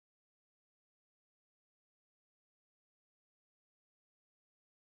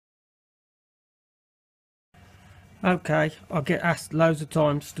Okay, I get asked loads of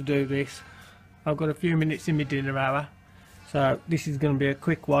times to do this. I've got a few minutes in my dinner hour, so this is going to be a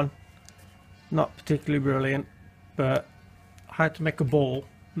quick one. Not particularly brilliant, but how to make a ball,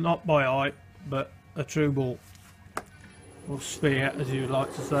 not by eye, but a true ball, or sphere as you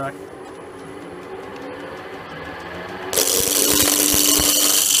like to say.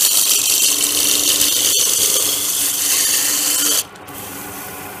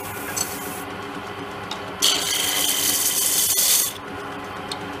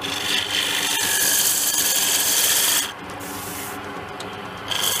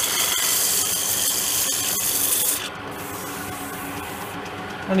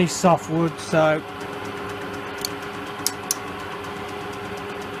 Only soft wood, so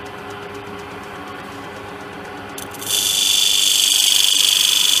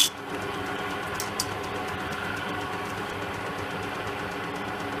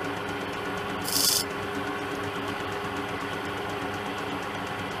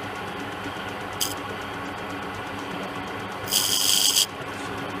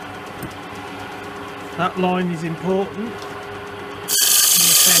that line is important.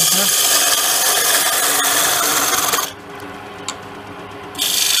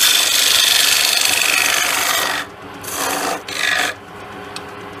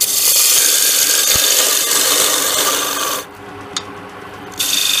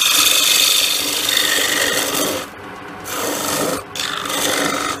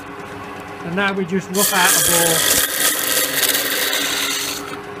 And now we just rough out a ball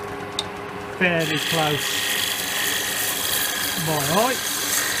fairly close by height.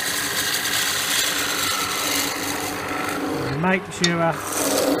 And make sure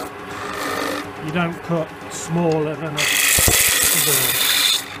you don't cut smaller than a ball.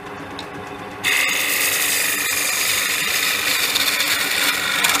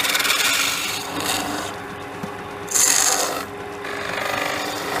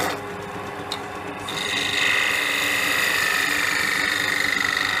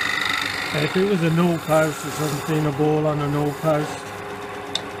 If it was a null post or something, a ball on a null post,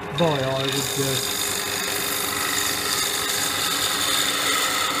 by eye would do.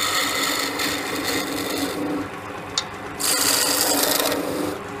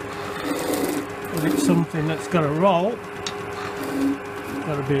 If it's something that's got to roll, it's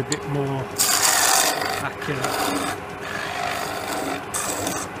got to be a bit more accurate.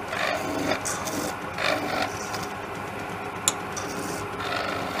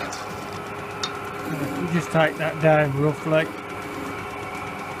 Just take that down roughly,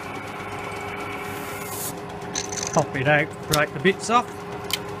 pop it out, break the bits off,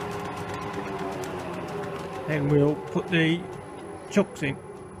 then we'll put the chucks in.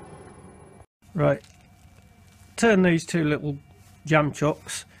 Right, turn these two little jam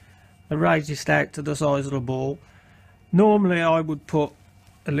chucks, they're raised out to the size of the ball. Normally I would put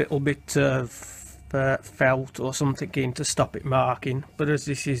a little bit of felt or something in to stop it marking, but as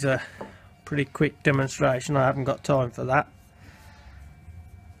this is a pretty quick demonstration, I haven't got time for that.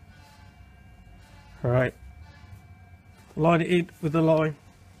 Right, line it in with the line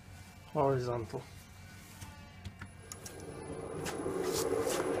horizontal.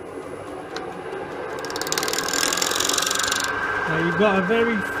 Now you've got a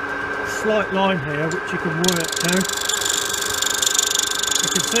very slight line here which you can work to. You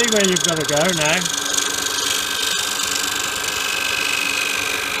can see where you've got to go now.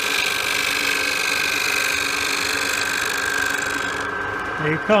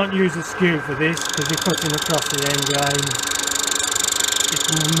 You can't use a skew for this because you're cutting across the end grain. It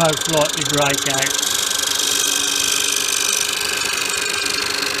will most likely break out.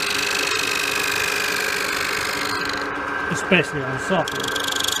 Especially on soft wood.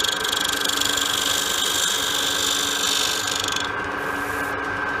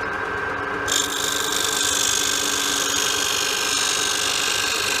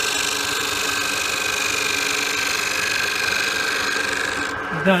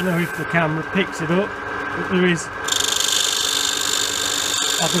 I don't know if the camera picks it up, but there is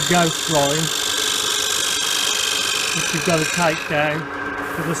like a ghost line which you've got to take down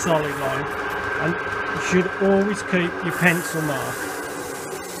to the solid line, and you should always keep your pencil mark.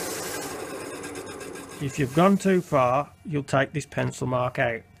 If you've gone too far, you'll take this pencil mark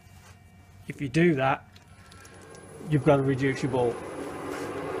out. If you do that, you've got to reduce your ball.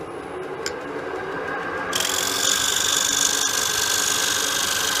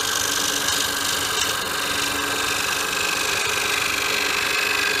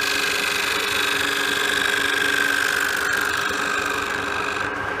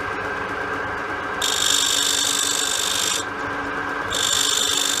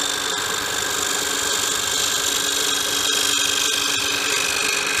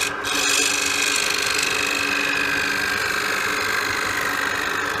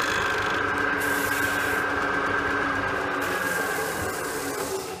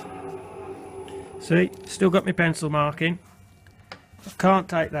 See, still got my pencil marking. I can't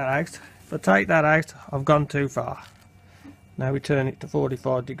take that out. If I take that out, I've gone too far. Now we turn it to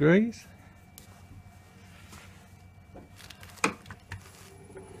 45 degrees.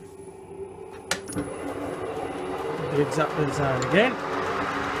 Do exactly the same again.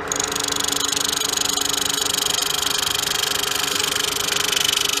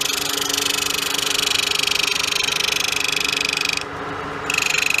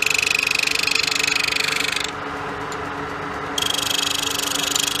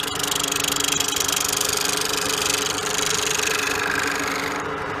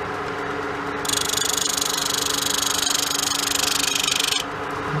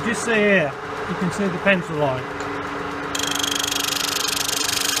 Just see here, you can see the pencil line.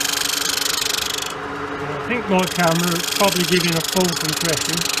 And I think my camera is probably giving a false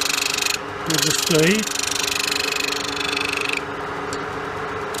impression with the speed.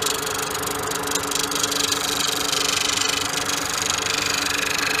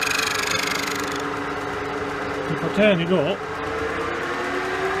 If I turn it up,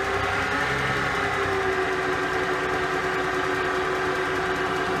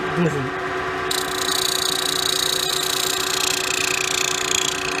 doesn't.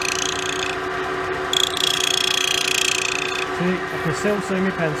 See, I can still see my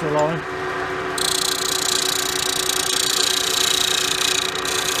pencil line.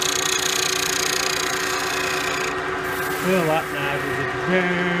 Feel that now, there's a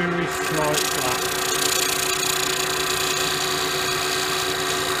very slight flap.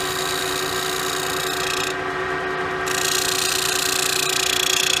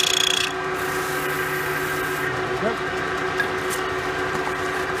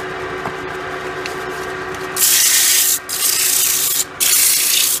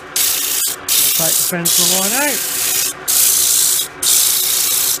 Take the pencil line out.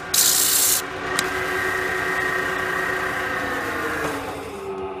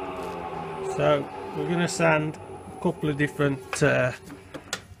 So we're going to sand a couple of different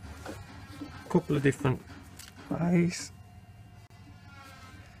ways.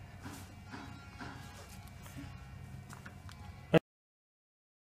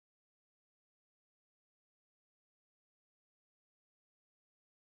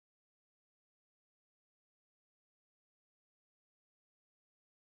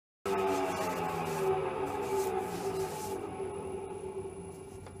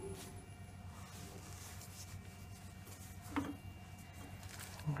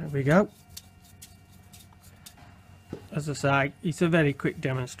 There we go. As I say, it's a very quick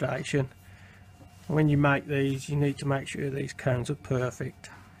demonstration. When you make these, you need to make sure these cones are perfect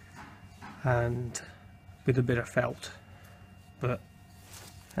and with a bit of felt. But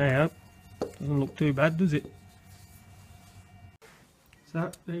anyhow, doesn't look too bad, does it?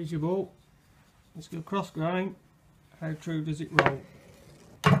 So there's your ball. Let's go cross grain. How true does it roll?